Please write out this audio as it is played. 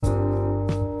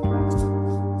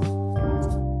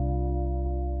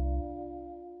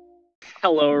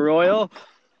Hello, Royal.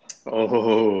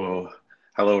 Oh,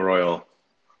 hello, Royal.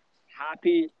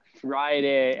 Happy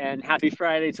Friday, and happy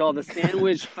Friday to all the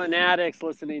sandwich fanatics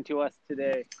listening to us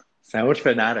today. Sandwich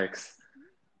Fanatics.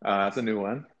 That's a new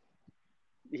one.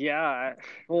 Yeah,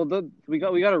 well, we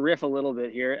got to riff a little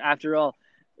bit here. After all,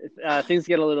 things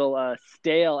get a little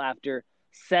stale after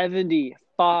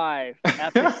 75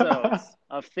 episodes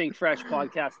of Think Fresh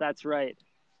podcast. That's right.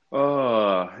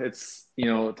 Oh,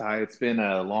 Ty, it's been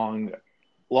a long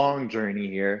journey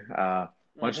here.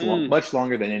 Hmm. Much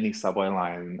longer than any subway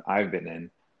line I've been in.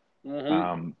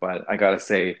 Hmm. But I gotta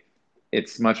say,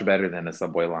 it's much better than a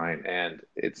subway line, and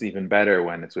it's even better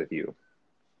when it's with you.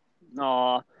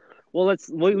 Aw. Well,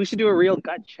 we should do a real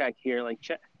gut check here. Like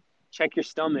check your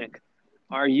stomach.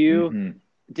 Are you hmm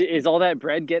Is all that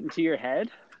bread getting to your head?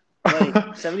 Like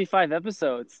 75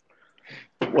 episodes.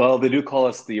 Well, they do call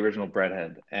us the original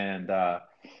breadhead, and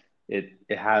it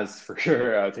has for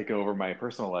sure taken over my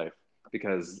personal life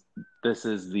because this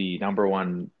is the number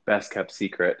one best kept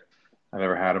secret I've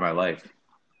ever had in my life.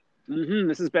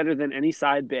 This is better than any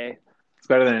side bay. It's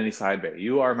better than any side bay.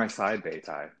 You are my side bay,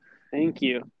 Ty. Thank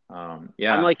you. I'm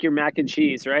Yeah, like your mac and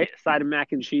cheese, right? Side of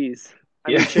mac and cheese.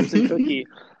 I'm your yeah, chips and cookie.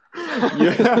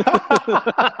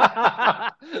 yeah.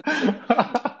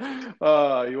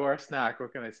 You are a snack.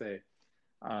 What can I say?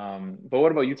 But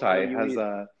what about you, What Ty? you eat.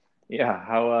 Yeah,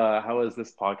 how has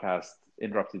this podcast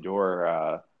interrupted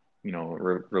your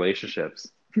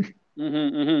relationships?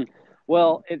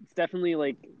 Well, it's definitely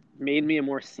like made me a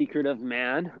more secretive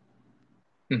man.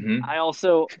 hmm I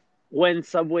also, when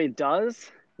Subway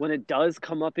when it does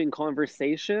come up in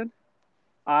conversation,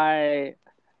 I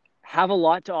have a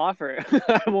lot to offer.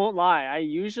 I won't lie. I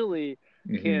usually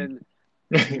hmm can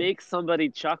make somebody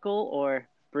chuckle or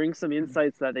bring some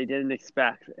insights that they didn't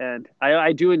expect. And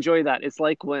I do enjoy that. It's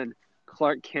like when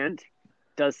Clark Kent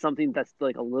does something that's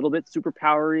like a little bit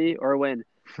superpowery, or when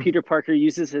Peter Parker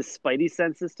uses his spidey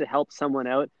senses to help someone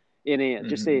out in a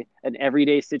just hmm a an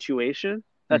everyday situation.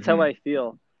 That's how hmm I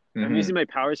feel. I'm hmm using my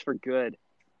powers for good.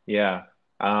 Yeah.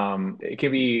 It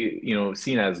can be,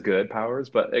 seen as good powers,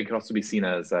 but it can also be seen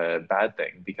as a bad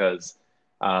thing because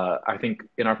I think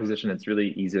in our position, it's really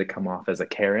easy to come off as a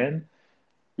Karen,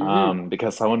 Hmm.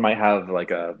 because someone might have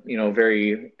like a,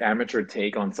 very amateur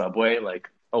take on Subway, like,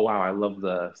 oh wow, I love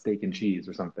the steak and cheese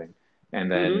or something.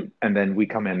 Hmm. And then we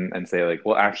come in and say like,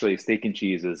 well, actually steak and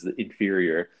cheese is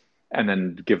inferior, and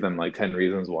then give them like 10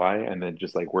 reasons why, and then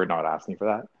just like we're not asking for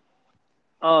that.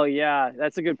 Oh yeah,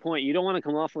 that's a good point. You don't want to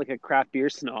come off like a craft beer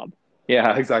snob.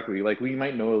 Yeah, exactly. Like we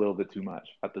might know a little bit too much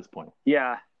at this point.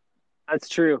 Yeah, that's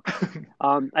true.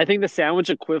 I think the sandwich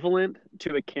equivalent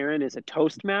to a Karen is a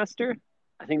Toastmaster.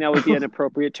 I think that would be an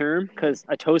appropriate term because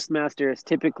a Toastmaster is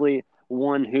typically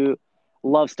one who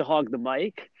loves to hog the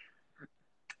mic.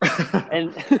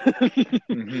 And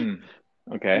hmm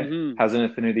Okay. hmm Has an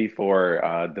affinity for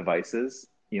devices,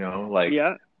 like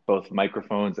yeah, both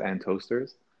microphones and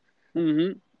toasters.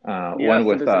 hmm yeah. One So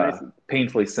with there's a nice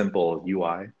painfully simple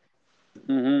UI.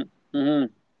 hmm hmm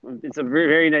It's a very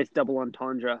very nice double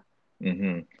entendre.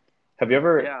 hmm Have you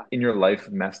ever Yeah. in your life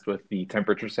messed with the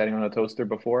temperature setting on a toaster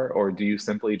before, or do you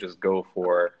simply just go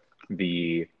for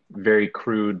the very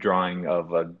crude drawing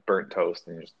of a burnt toast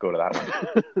and you just go to that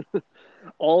one?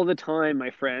 All the time,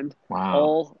 my friend. Wow.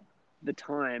 All the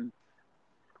time.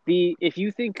 The If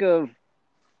you think of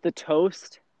the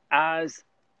toast as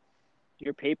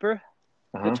your paper,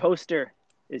 the Uh-huh. toaster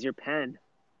is your pen.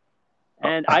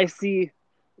 And Uh, I see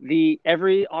the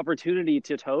every opportunity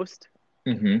to toast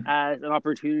hmm as an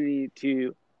opportunity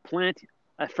to plant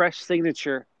a fresh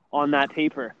signature on that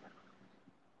paper.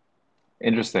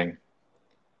 Interesting.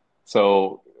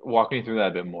 So walk me through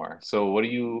that a bit more. So what do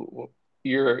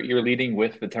you're leading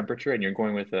with the temperature and you're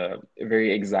going with a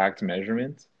very exact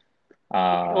measurement.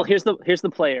 Well, Uh, here's the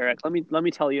play, Eric. Let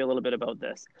me tell you a little bit about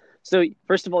this. So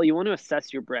first of all, you want to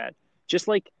assess your bread. Just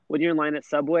like when you're in line at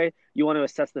Subway, you want to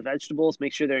assess the vegetables,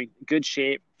 make sure they're in good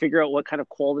shape, figure out what kind of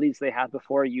qualities they have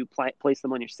before you place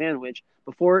them on your sandwich.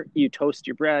 Before you toast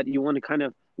your bread, you want to kind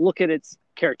of look at its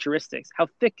characteristics. How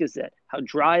thick is it? How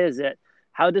dry is it?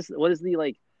 What is the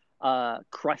like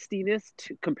crustiness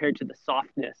compared to the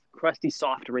softness, crusty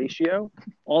soft ratio?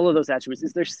 All of those attributes.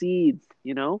 Is there seeds?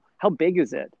 How big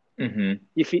is it? hmm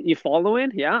You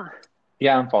following? Yeah.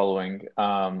 Yeah, I'm following.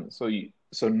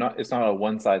 So not it's not a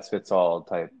one size fits all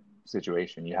type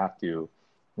situation. You have to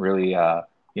really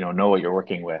know what you're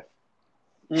working with.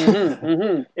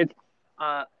 It's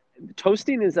uh,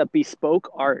 Toasting is a bespoke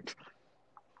art,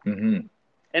 hmm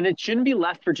and it shouldn't be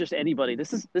left for just anybody.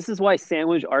 This is why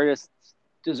sandwich artists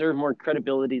deserve more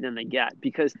credibility than they get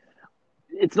because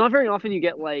it's not very often you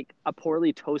get like a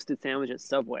poorly toasted sandwich at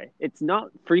Subway. It's not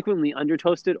frequently under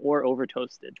toasted or over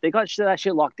toasted. They got that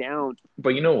shit locked down. But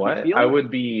you know You what? I feel? would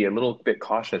be a little bit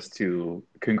cautious to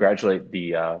congratulate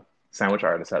the sandwich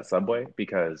artist at Subway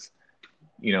because,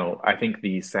 I think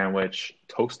the sandwich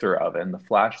toaster oven, the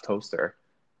flash toaster,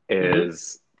 Hmm.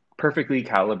 is perfectly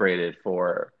calibrated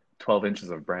for 12 inches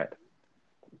of bread.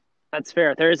 That's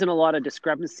fair. There isn't a lot of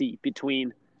discrepancy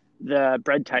between the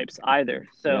bread types either.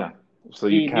 So Yeah. So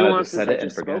you the kind of just nuances set I it and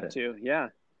just forget spoke it. to, yeah,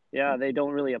 yeah, they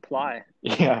don't really apply.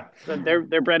 Yeah. So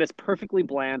their bread is perfectly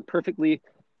bland, perfectly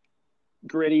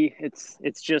gritty.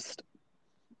 It's just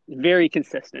very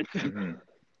consistent. hmm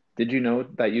Did you know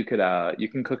that you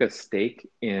can cook a steak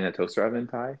in a toaster oven,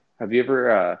 Ty? Have you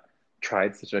ever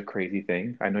tried such a crazy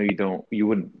thing? I know you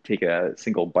wouldn't take a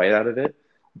single bite out of it,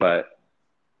 but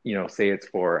say it's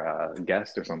for a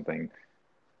guest or something.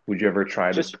 Would you ever try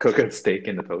to just cook a steak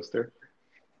in the toaster?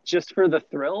 just for the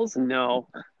thrills? No.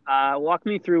 Walk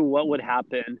me through what would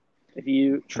happen if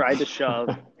you tried to shove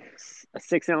a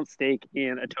 6 ounce steak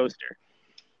in a toaster.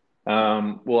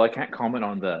 Well, I can't comment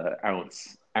on the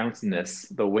ounceness,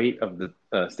 the weight of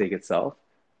the steak itself,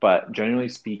 but generally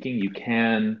speaking, you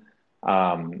can.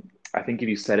 Um, I think if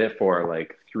you set it for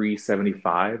like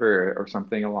 375 or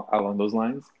something along those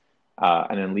lines,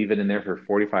 and then leave it in there for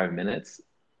 45 minutes,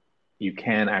 you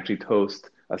can actually toast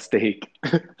a steak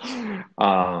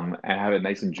and have it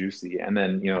nice and juicy. And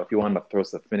then, if you want to throw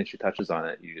some finishing touches on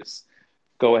it, you just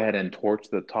go ahead and torch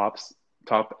the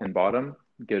top and bottom,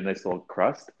 get a nice little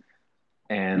crust,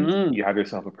 and Mm, you have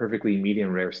yourself a perfectly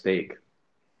medium rare steak.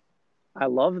 I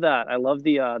love that. I love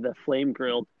the flame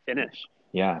grilled finish.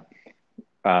 Yeah.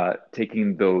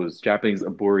 Taking those Japanese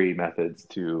aburi methods Hmm.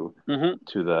 to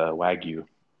the Wagyu.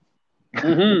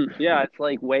 Yeah, it's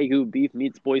like Wagyu beef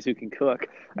meets boys who can cook.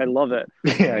 I love it.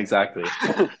 Yeah, exactly.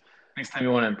 Next time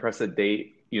you want to impress a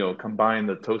date, combine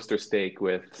the toaster steak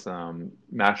with some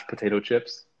mashed potato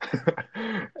chips,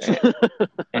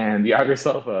 and you have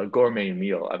yourself a gourmet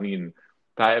meal. I mean,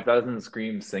 if that doesn't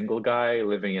scream single guy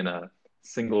living in a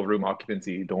single room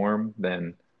occupancy dorm,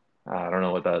 then I don't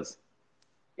know what does.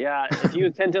 Yeah, if you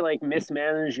tend to like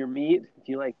mismanage your meat, if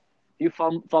you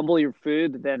fumble your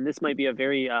food, then this might be a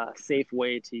very safe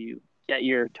way to get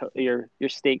your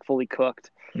steak fully cooked.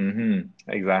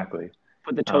 Exactly.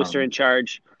 Put the toaster Um, in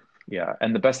charge. yeah,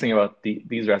 and the best thing about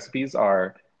these recipes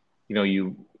are,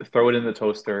 you throw it in the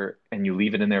toaster and you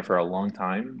leave it in there for a long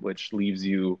time, which leaves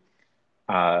you,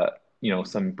 uh,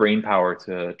 some brain power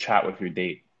to chat with your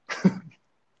date.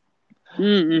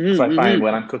 Because I find Mm-hmm.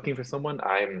 when I'm cooking for someone,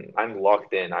 I'm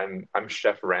locked in. I'm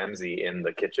Chef Ramsay in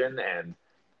the kitchen, and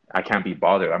I can't be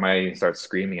bothered. I might even start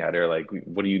screaming at her like,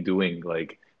 "What are you doing?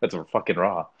 Like that's fucking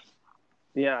raw."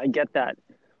 Yeah, I get that.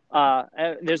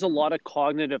 There's a lot of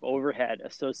cognitive overhead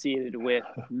associated with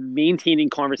maintaining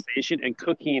conversation and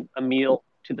cooking a meal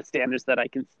to the standards that I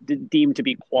can deem to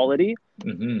be quality.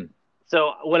 hmm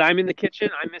So when I'm in the kitchen,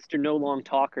 I'm Mr. No Long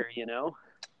Talker, you know?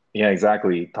 Yeah,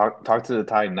 exactly. Talk to the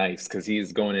Thai nice because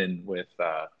he's going in with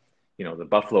the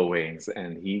buffalo wings,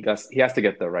 and he has to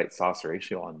get the right sauce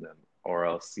ratio on them, or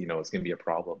else it's gonna be a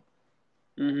problem.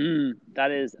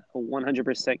 That is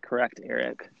 100% correct,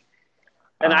 Eric.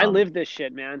 And I Um, live this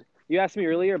shit, man. You asked me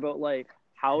earlier about like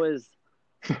how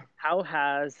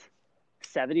has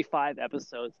 75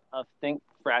 episodes of Think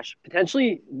Fresh,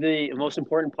 potentially the most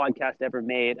important podcast ever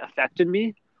made, affected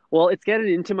me? Well, it's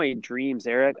getting into my dreams,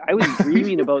 Eric. I was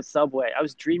dreaming about Subway. I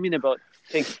was dreaming about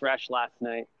Think Fresh last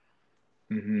night.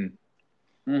 mhm.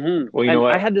 Well, you know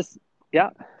And I what? had this, yeah.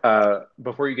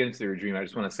 Before you get into your dream, I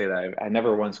just want to say that I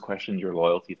never once questioned your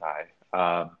loyalty,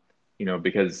 Thai.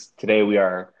 Because today we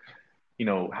are,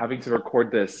 having to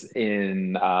record this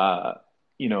in,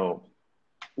 you know,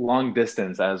 long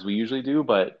distance as we usually do,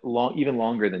 but even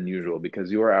longer than usual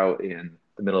because you are out in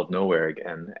the middle of nowhere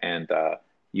again, and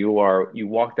you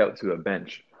walked out to a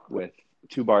bench with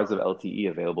 2 bars of LTE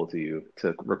available to you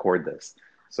to record this.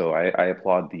 So I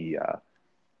applaud the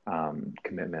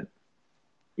commitment.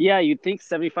 Yeah, you'd think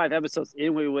 75 episodes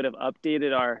in we would have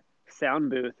updated our sound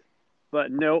booth,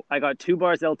 but no, I got 2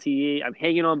 bars LTE. I'm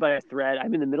hanging on by a thread.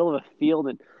 I'm in the middle of a field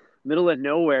and middle of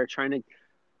nowhere trying to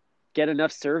get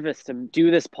enough service to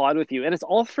do this pod with you. And it's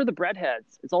all for the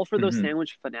breadheads. It's all for those hmm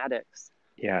sandwich fanatics.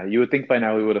 Yeah, you would think by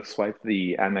now we would have swiped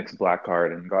the Amex Black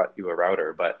Card and got you a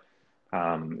router, but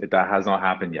that has not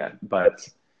happened yet. But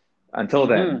until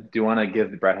then, Mm-hmm. do you want to give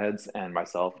the breadheads and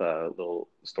myself a little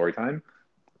story time?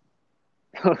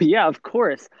 Oh yeah, of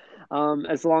course.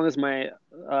 As long as my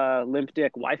limp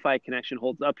dick Wi-Fi connection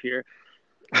holds up here.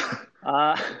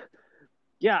 Uh,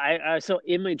 yeah. So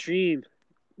in my dream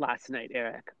last night,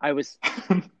 Eric,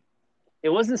 It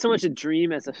wasn't so much a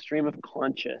dream as a stream of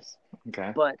conscious,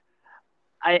 Okay. but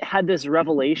I had this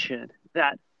revelation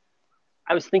that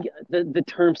I was thinking the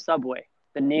term subway,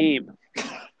 the name,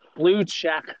 blue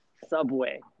check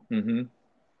subway, Mm-hmm.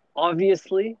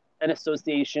 obviously an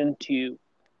association to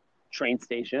train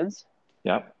stations,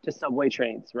 Yep. to subway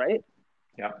trains, right?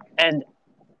 Yep. And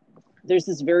there's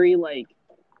this very like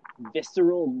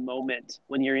visceral moment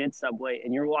when you're in subway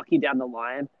and you're walking down the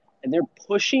line and they're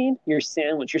pushing your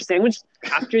sandwich. Your sandwich,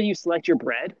 after you select your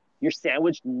bread, your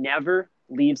sandwich never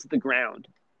leaves the ground.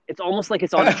 It's almost like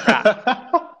it's on a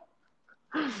track.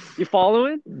 You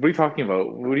following? What are you talking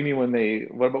about? What do you mean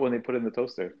what about when they put it in the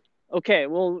toaster? Okay,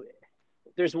 well,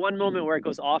 there's one moment where it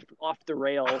goes off the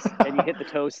rails and you hit the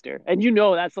toaster. And you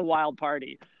know that's a wild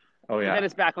party. Oh But then yeah.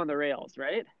 it's back on the rails,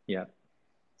 right? Yeah.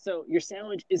 So your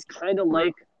sandwich is kind of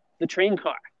like the train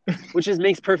car, which just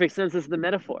makes perfect sense as the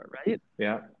metaphor, right?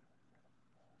 Yeah.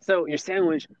 So your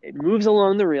sandwich, it moves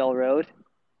along the railroad,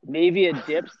 maybe it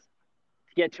dips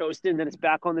to get toasted, and then it's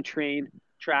back on the train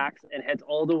tracks and heads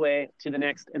all the way to the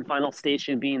next and final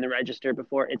station, being the register,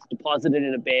 before it's deposited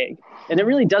in a bag. And it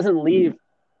really doesn't leave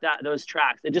those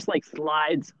tracks. It just like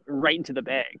slides right into the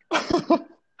bag.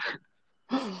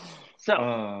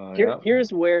 So Yeah.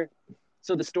 here's where,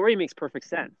 so the story makes perfect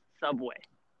sense. Subway,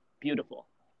 beautiful.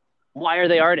 Why are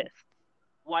they artists?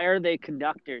 Why are they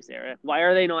conductors, Eric? Why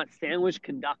are they not sandwich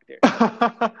conductors?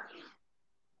 Are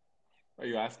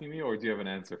you asking me, or do you have an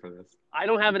answer for this? I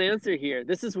don't have an answer here.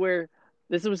 This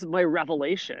was my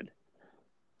revelation.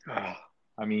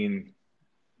 I mean,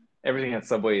 everything at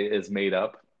Subway is made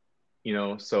up,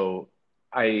 so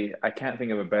I can't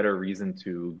think of a better reason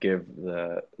to give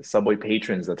the Subway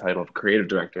patrons the title of creative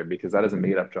director because that is a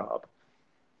made up job.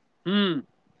 Hmm.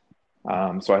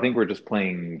 So I think we're just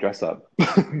playing dress up.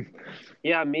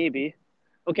 Yeah, maybe.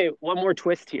 Okay, one more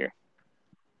twist here.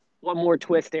 One more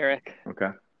twist, Eric.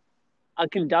 Okay. A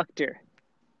conductor.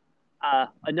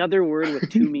 Another word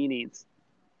with two meanings.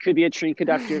 Could be a train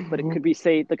conductor, but it could be,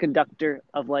 say, the conductor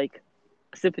of like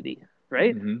a symphony,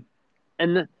 right? Hmm.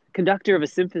 And the conductor of a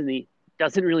symphony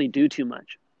doesn't really do too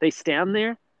much. They stand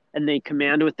there and they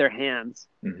command with their hands.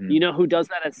 Hmm. You know who does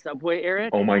that at Subway, Eric?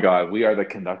 Oh my God, we are the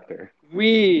conductor.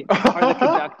 We are the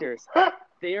conductors.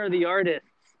 They are the artists.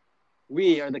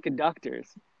 We are the conductors.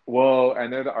 Well,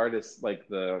 and they're the artists, like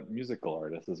the musical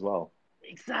artists as well.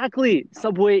 Exactly.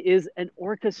 Subway is an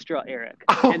orchestra, Eric.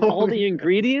 And all the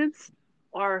ingredients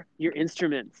are your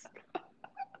instruments.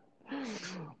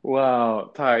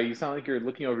 Wow, Ty, you sound like you're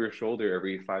looking over your shoulder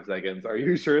every 5 seconds. Are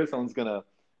you sure someone's gonna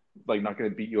like not gonna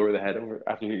beat you over the head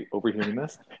after overhearing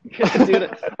this? Dude,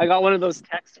 I got one of those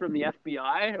texts from the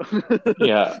FBI.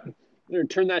 Yeah.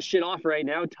 Turn that shit off right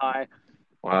now, Ty.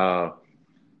 Wow.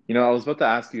 I was about to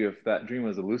ask you if that dream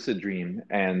was a lucid dream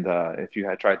and if you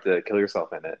had tried to kill yourself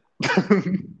in it.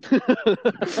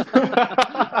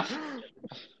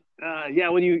 Yeah,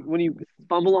 when you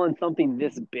fumble on something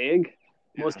this big,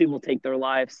 most people take their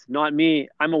lives. Not me.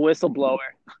 I'm a whistleblower.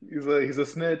 He's a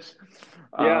snitch.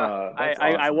 Yeah, That's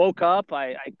I awesome. woke up.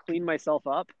 I cleaned myself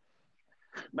up.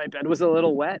 My bed was a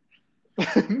little wet.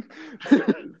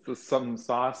 So some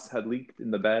sauce had leaked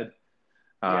in the bed.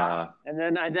 Yeah, Uh, and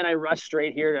then I rushed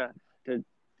straight here to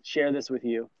share this with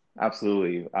you.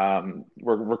 Absolutely.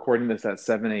 We're recording this at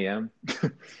 7 a.m.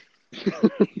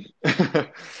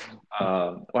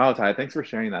 Wow, Ty, thanks for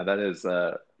sharing that. That is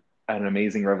an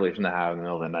amazing revelation to have in the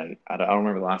middle of the night. I don't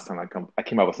remember the last time I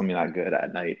came up with something that good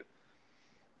at night.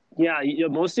 Yeah,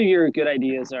 most of your good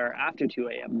ideas are after 2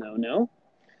 a.m. though, no?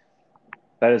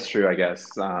 That is true, I guess.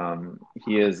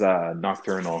 He is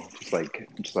nocturnal, just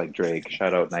like Drake.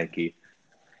 Shout out Nike.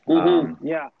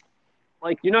 Yeah.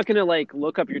 Like you're not gonna like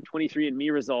look up your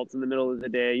 23andMe results in the middle of the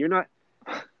day. You're not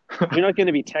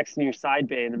gonna be texting your side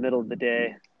bay in the middle of the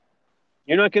day.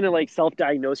 You're not gonna like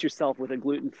self-diagnose yourself with a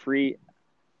gluten-free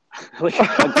like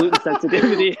a gluten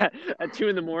sensitivity at 2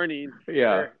 in the morning.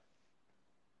 Yeah.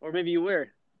 Or maybe you were.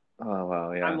 Oh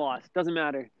wow, I'm yeah. lost. Doesn't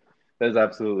matter. That is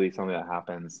absolutely something that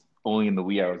happens only in the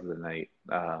wee hours of the night.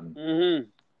 Mm-hmm.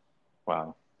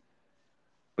 Wow.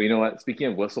 But you know what? Speaking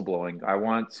of whistleblowing, I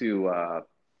want to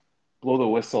blow the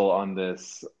whistle on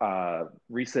this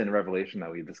recent revelation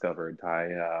that we discovered,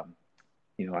 Ty.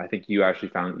 I think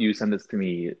you sent this to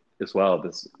me as well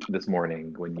this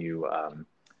morning when you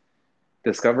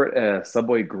discovered a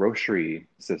Subway grocery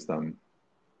system.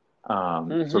 So can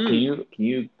Mm-hmm.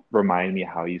 you remind me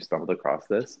how you stumbled across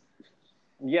this?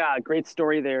 Yeah, great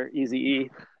story there, Easy E.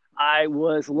 I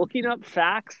was looking up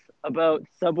facts about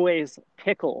Subway's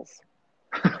pickles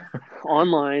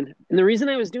online. And the reason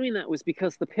I was doing that was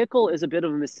because the pickle is a bit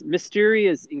of a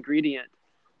mysterious ingredient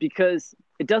because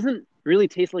it doesn't really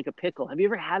tastes like a pickle. Have you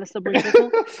ever had a Subway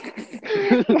pickle?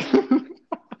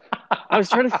 I was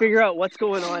trying to figure out what's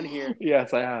going on here.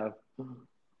 Yes, I have.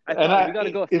 I And thought we got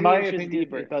to go in three my inches opinion,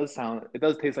 deeper. it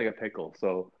does taste like a pickle.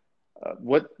 So,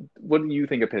 what do you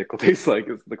think a pickle tastes like?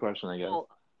 Is the question, I guess. Well,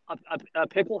 a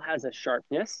pickle has a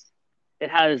sharpness, it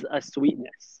has a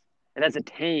sweetness, it has a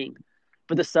tang.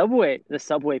 But the Subway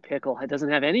pickle doesn't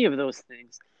have any of those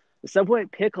things. The Subway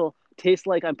pickle tastes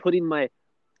like I'm putting my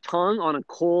tongue on a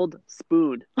cold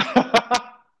spoon.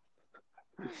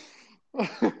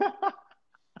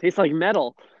 Tastes like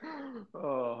metal.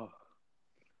 Oh,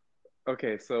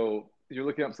 okay. So you're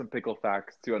looking up some pickle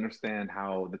facts to understand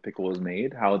how the pickle was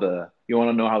made. You want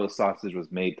to know how the sausage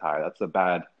was made, Ty. That's a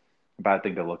bad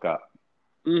thing to look up.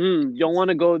 You don't want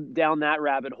to go down that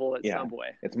rabbit hole at Yeah, Subway.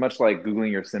 it's much like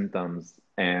Googling your symptoms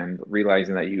and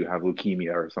realizing that you have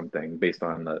leukemia or something based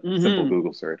on a simple hmm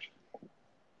Google search.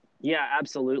 Yeah,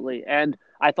 absolutely. And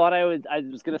I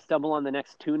was gonna stumble on the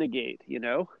next tuna gate.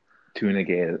 Tuna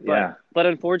gate, But yeah. but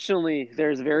unfortunately,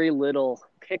 there's very little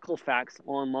pickle facts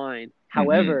online. Hmm.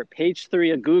 However, page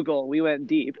 3 of Google, we went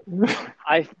deep.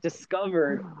 I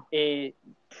discovered a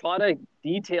product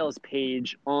details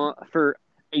page for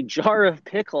a jar of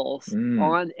pickles Mm.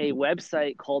 on a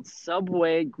website called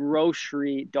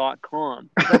subwaygrocery.com.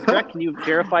 Is that correct? Can you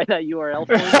verify that URL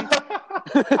for me?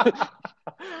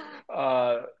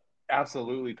 uh,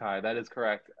 Absolutely, Ty. That is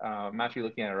correct. I'm actually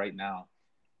looking at it right now.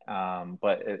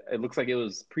 But it looks like it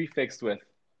was prefixed with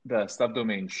the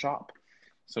subdomain shop.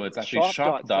 So it's actually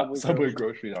Shop.subwaygrocery.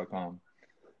 shop.subwaygrocery.com.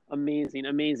 Amazing,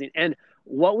 amazing. And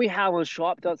what we have on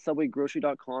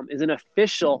shop.subwaygrocery.com is an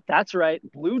official, that's right,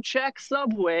 blue check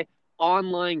Subway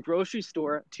online grocery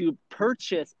store to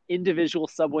purchase individual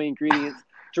Subway ingredients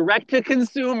direct to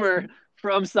consumer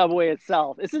from Subway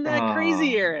itself. Isn't that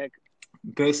crazy, Uh, Eric?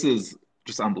 this is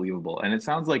just unbelievable. And it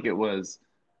sounds like it was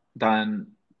done,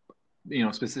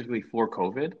 specifically for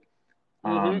COVID.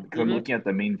 Mm-hmm. Because I'm Mm-hmm. looking at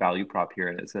the main value prop here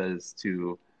and it says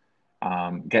to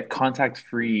get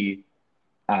contact-free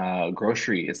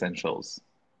grocery essentials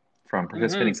from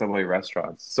participating Mm-hmm. Subway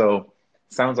restaurants. So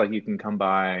sounds like you can come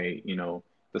by,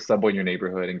 the Subway in your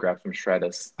neighborhood and grab some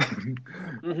shredders.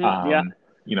 Mm-hmm. Yeah. um,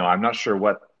 I'm not sure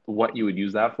what you would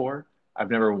use that for. I've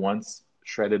never once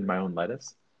shredded my own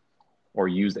lettuce or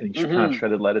used any kind of Mm-hmm.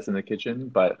 shredded lettuce in the kitchen,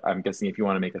 but I'm guessing if you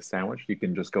want to make a sandwich, you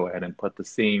can just go ahead and put the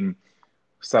same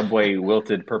Subway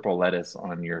wilted purple lettuce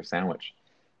on your sandwich.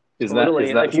 Is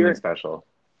Totally. that something special?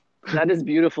 That is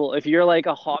beautiful. If you're like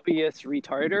a hobbyist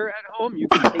retarder at home, you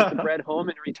can take the bread home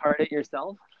and retard it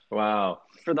yourself Wow.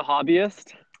 for the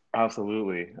hobbyist.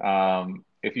 Absolutely.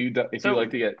 If you So, like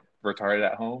to get retarded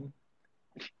at home,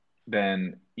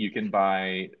 then you can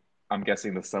buy, I'm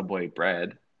guessing, the Subway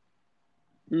bread.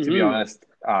 To be mhm. honest,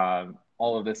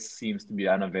 all of this seems to be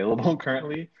unavailable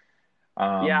currently.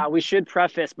 Yeah, Um, we should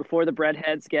preface before the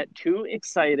breadheads get too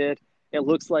excited. It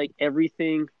looks like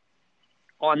everything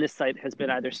on this site has been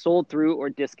either sold through or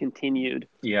discontinued.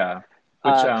 yeah,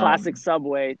 which Classic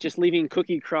Subway, just leaving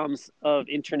cookie crumbs of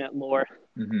internet lore.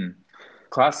 mhm.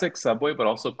 Classic Subway, but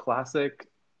also classic,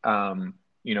 um,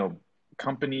 you know,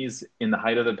 companies in the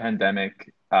height of the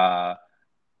pandemic,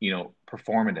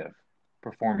 performative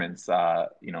performance,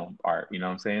 art. You know what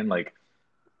I'm saying? Like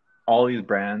all these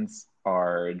brands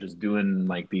are just doing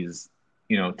like these,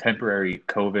 temporary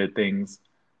COVID things,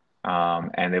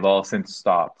 and they've all since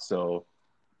stopped. So,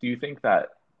 do you think that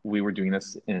we were doing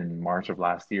this in March of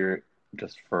last year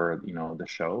just for, the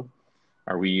show?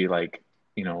 Are we like,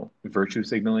 virtue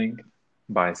signaling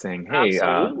by saying, hey,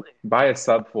 Absolutely. buy a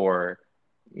sub for,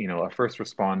 a first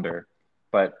responder?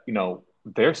 But,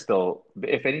 they're still,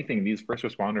 if anything, these first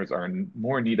responders are in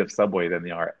more need of Subway than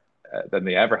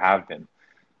they ever have been.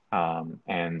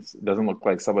 And it doesn't look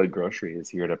like Subway Grocery is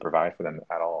here to provide for them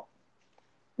at all.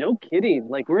 No kidding.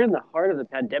 Like we're in the heart of the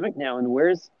pandemic now, and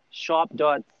where's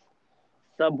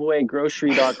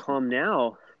shop.subwaygrocery.com now?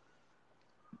 It,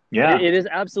 Yeah, it is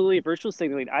absolutely virtual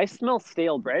signaling. I smell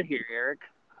stale bread here, Eric.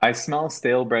 I smell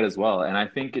stale bread as well. And I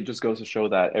think it just goes to show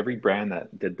that every brand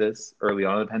that did this early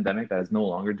on in the pandemic that is no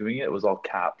longer doing it was all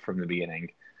capped from the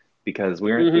beginning because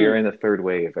we are Mm-hmm. in the third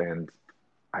wave and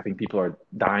I think people are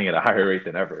dying at a higher rate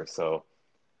than ever. So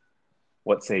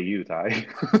what say you, Ty?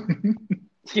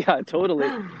 Yeah, totally.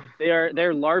 They're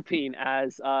LARPing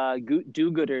as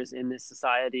do-gooders in this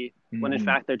society when in Mm,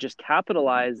 fact they're just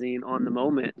capitalizing on the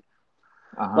moment,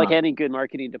 like uh-huh. any good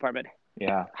marketing department.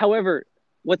 Yeah. However,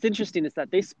 what's interesting is that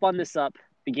they spun this up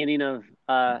beginning of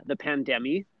the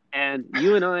pandemic, and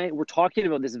you and I were talking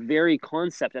about this very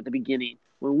concept at the beginning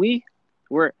were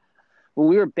when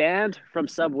we were banned from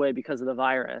Subway because of the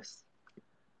virus.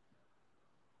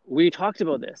 We talked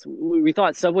about this. We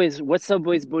thought Subway's what's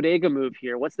Subway's bodega move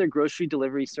here? What's their grocery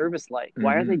delivery service like?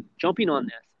 Why aren't they Mm-hmm. jumping on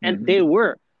this? And they Mm-hmm.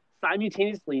 were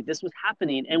simultaneously. This was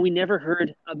happening, and we never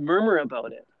heard a murmur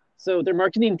about it. So their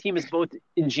marketing team is both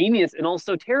ingenious and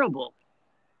also terrible.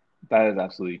 That is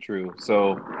absolutely true.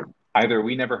 So either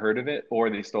we never heard of it or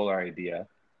they stole our idea.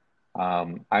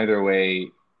 Either way,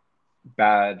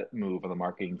 bad move of the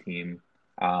marketing team.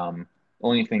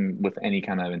 Only thing with any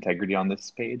kind of integrity on this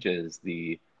page is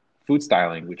the food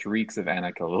styling, which reeks of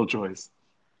Annika Liljoy's.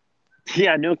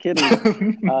 Yeah, no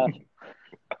kidding.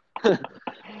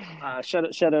 Uh,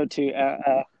 shout out to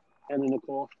Anna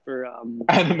Nicole for Anna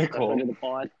a friend of Nicole. the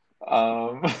pod.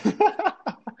 Um,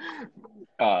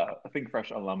 I think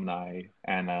Fresh alumni,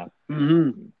 Anna,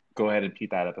 Mm-hmm. go ahead and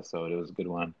peep that episode. It was a good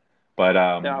one. But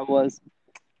Yeah, it was.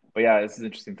 but yeah, this is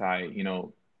interesting, Ty.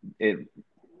 It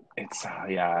it's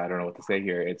yeah, I don't know what to say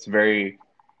here. It's very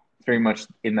much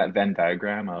in that Venn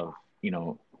diagram of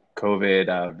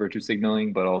COVID virtue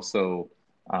signaling, but also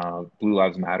Blue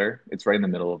Lives Matter. It's right in the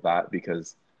middle of that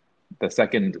because the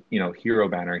second hero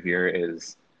banner here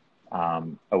is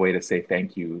a way to say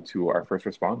thank you to our first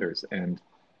responders, and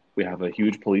we have a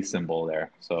huge police symbol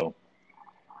there. So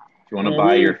if you want to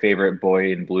buy Mm-hmm. your favorite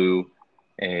boy in blue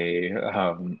a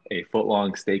foot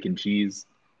long steak and cheese,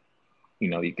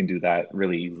 you can do that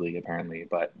really easily apparently,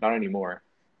 but not anymore.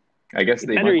 I guess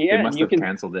Better they yet, must you have can.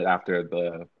 canceled it after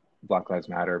the Black Lives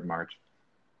Matter march.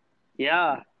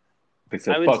 Yeah, They I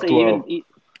said would fuck say 12.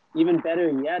 even better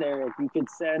yet, Eric. You could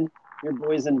send your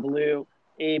boys in blue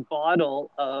a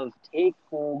bottle of take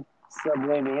home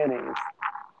Subway mayonnaise.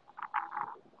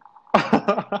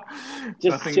 Just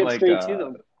Nothing ship like straight to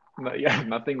them. yeah,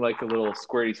 nothing like a little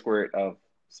squirty squirt of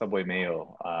Subway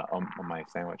mayo on my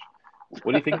sandwich.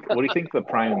 What do you think the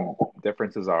prime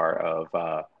differences are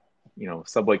of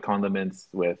Subway condiments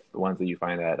with the ones that you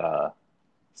find at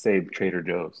say Trader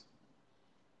Joe's?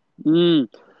 Mm.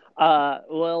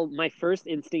 Well, my first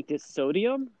instinct is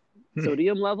sodium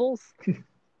levels,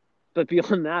 but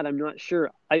beyond that, I'm not sure.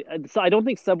 So I don't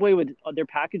think Subway would their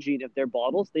packaging of their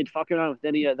bottles. They'd fuck around with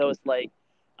any of those like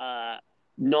uh,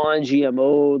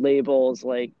 non-GMO labels,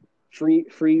 like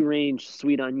free range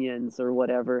sweet onions or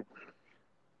whatever.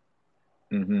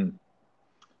 Hmm.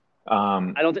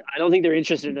 Um, I don't think they're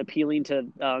interested in appealing to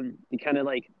the kind of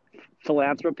like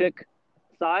philanthropic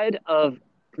side of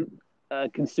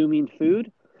consuming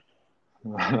food.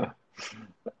 yeah,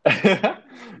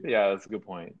 that's a good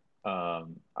point.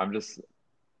 I'm just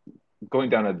going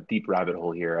down a deep rabbit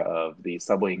hole here of the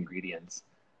Subway ingredients.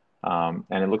 And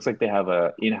it looks like they have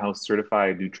a in-house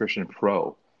certified nutrition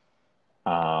pro.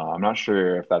 I'm not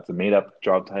sure if that's a made-up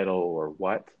job title or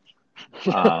what.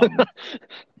 Um,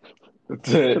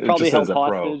 They're it probably just says held a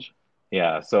pro. hostage.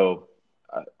 Yeah, so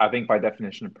I think by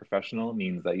definition, a professional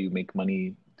means that you make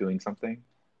money doing something.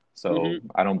 So Hmm.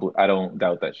 I don't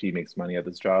doubt that she makes money at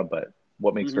this job, but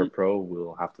what makes her a Hmm. pro,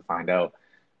 we'll have to find out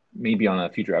maybe on a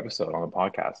future episode on the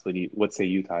podcast. What say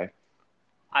you, Ty?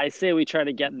 I say we try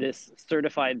to get this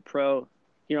certified pro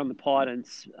here on the pod and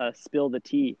spill the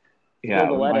tea, spill Yeah,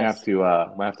 the we lettuce.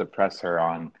 might have to press her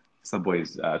on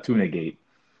Subway's tuna gate.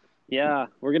 Yeah,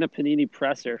 we're gonna panini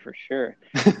press her for sure.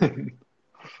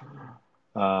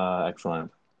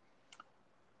 Excellent.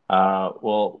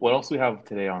 Well, what else do we have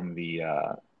today on the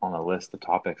list of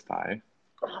topics, Ty?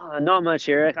 Not much,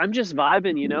 Eric. I'm just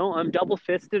vibing, you know. I'm double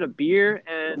fisted a beer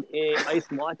and a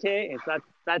iced latte. It's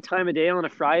that time of day on a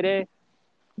Friday.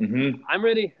 Mm-hmm. I'm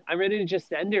ready. I'm ready to just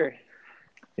send her.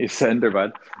 You sender,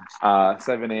 bud.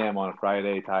 7 a.m. on a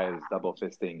Friday, Ty is double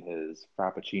fisting his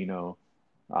Frappuccino,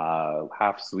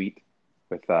 half sweet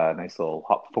with a nice little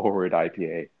hop forward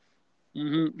IPA.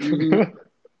 Hmm. Hmm.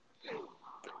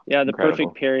 Yeah, the perfect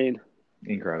Incredible. pairing.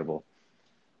 Incredible.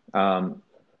 Um,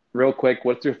 Real quick,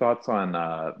 what's your thoughts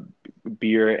on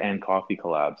beer and coffee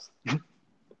collabs?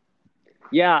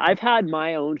 Yeah, I've had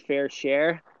my own fair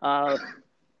share of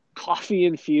coffee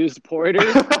infused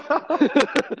porters. This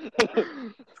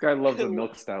guy loves a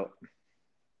milk stout.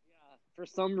 For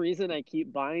some reason, I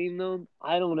keep buying them.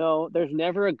 I don't know. There's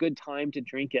never a good time to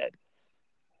drink it.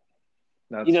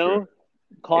 You That's true. know,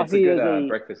 It's a coffee good is a,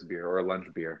 breakfast beer or lunch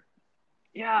beer.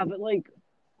 yeah, but like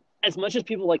as much as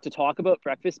people like to talk about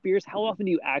breakfast beers, how often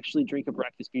do you actually drink a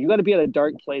breakfast beer? You got to be at a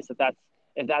dark place if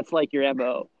that's like your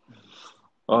MO.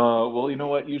 Well, you know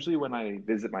what? Usually when I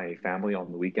visit my family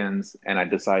on the weekends and I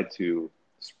decide to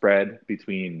spread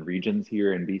between regions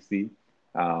here in BC,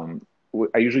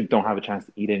 I usually don't have a chance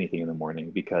to eat anything in the morning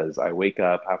because I wake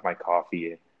up, have my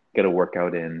coffee, get a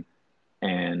workout in,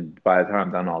 and by the time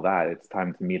I'm done all that, it's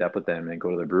time to meet up with them and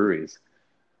go to the breweries.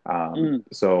 Mm.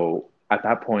 So at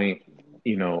that point,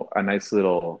 a nice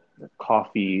little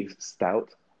coffee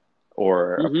stout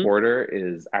or a Hmm. porter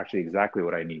is actually exactly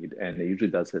what I need, and it usually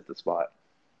does hit the spot.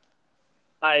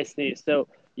 I see. So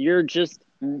you're just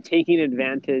taking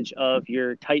advantage of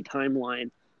your tight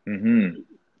timeline, Hmm.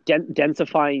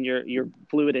 densifying your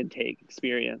fluid intake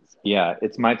experience. Yeah,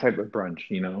 it's my type of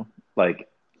brunch, like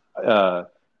uh,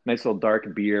 nice little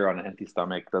dark beer on an empty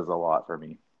stomach does a lot for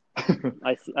me.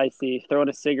 I see. Throw in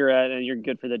a cigarette and you're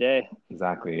good for the day.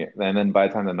 Exactly. And then by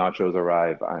the time the nachos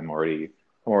arrive, I'm already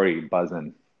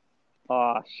buzzing.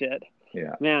 Oh shit.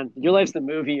 Yeah. Man, your life's the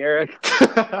movie, Eric.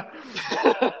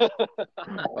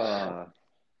 uh,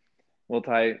 well,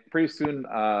 Ty, pretty soon,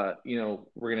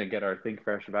 we're gonna get our Think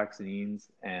Fresh vaccines,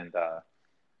 and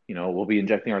we'll be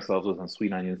injecting ourselves with some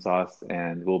sweet onion sauce,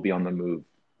 and we'll be on the move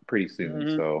pretty soon.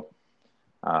 Hmm. So,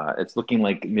 it's looking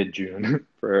like mid-June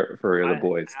for the I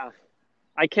boys.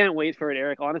 I can't wait for it,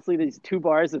 Eric. Honestly, these 2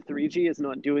 bars of 3G is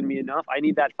not doing me enough. I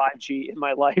need that 5G in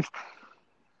my life.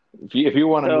 If you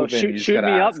want to So move in, you just shoot gotta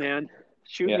me up, ask. man.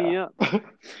 Shoot Yeah. me up.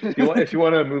 If you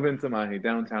want to move into my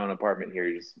downtown apartment here,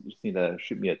 you just need to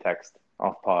shoot me a text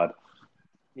off pod.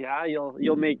 Yeah,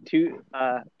 you'll make two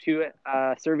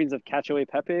servings of cacio e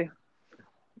pepe.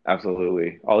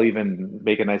 Absolutely. I'll even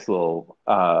make a nice little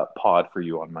pod for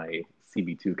you on my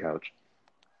CB2 couch.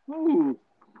 Ooh.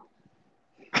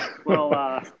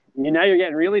 Well, now you're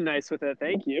getting really nice with it.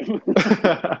 Thank you.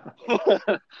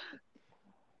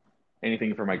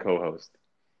 Anything for my co-host.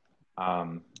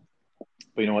 Um,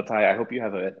 but you know what, Ty? I hope you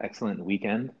have an excellent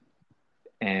weekend,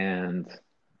 and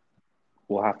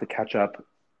we'll have to catch up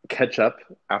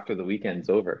after the weekend's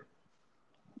over.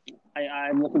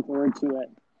 I'm looking forward to it.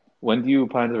 When do you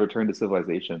plan to return to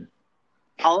civilization?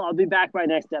 I'll be back by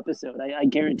next episode. I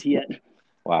guarantee it.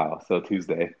 Wow, so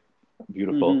Tuesday. Hmm.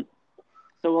 Beautiful.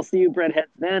 So we'll see you breadheads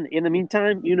then. In the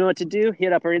meantime, you know what to do.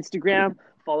 Hit up our Instagram,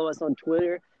 follow us on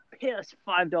Twitter, pay us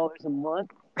 $5 a month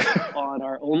on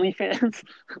our OnlyFans.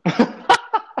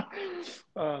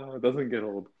 It doesn't get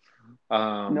old.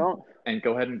 Um, No, and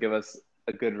go ahead and give us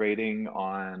a good rating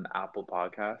on Apple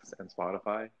Podcasts and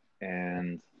Spotify.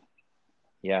 And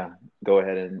yeah, go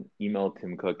ahead and email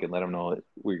Tim Cook and let him know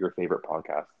we're your favorite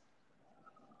podcast.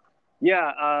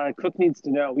 yeah, Cook needs to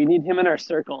know. We need him in our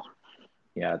circle.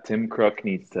 Yeah, Tim Cook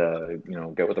needs to,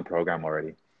 get with the program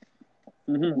already.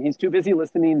 He's too busy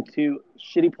listening to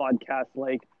shitty podcasts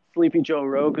like Sleepy Joe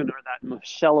Rogan or that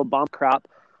Michelle Obama crap.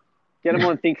 Get him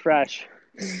on Think Fresh.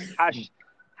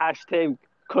 Hashtag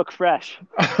Cook Fresh.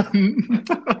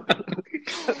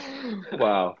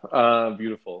 Wow.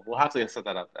 Beautiful. We'll have to set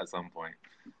that up at some point.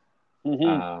 Mm-hmm.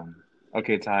 Um,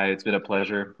 okay, Ty, it's been a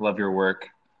pleasure. Love your work.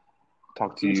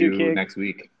 Talk to You too, you King. next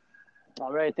week.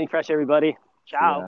 All right. Think Fresh, everybody. See ya. Ciao.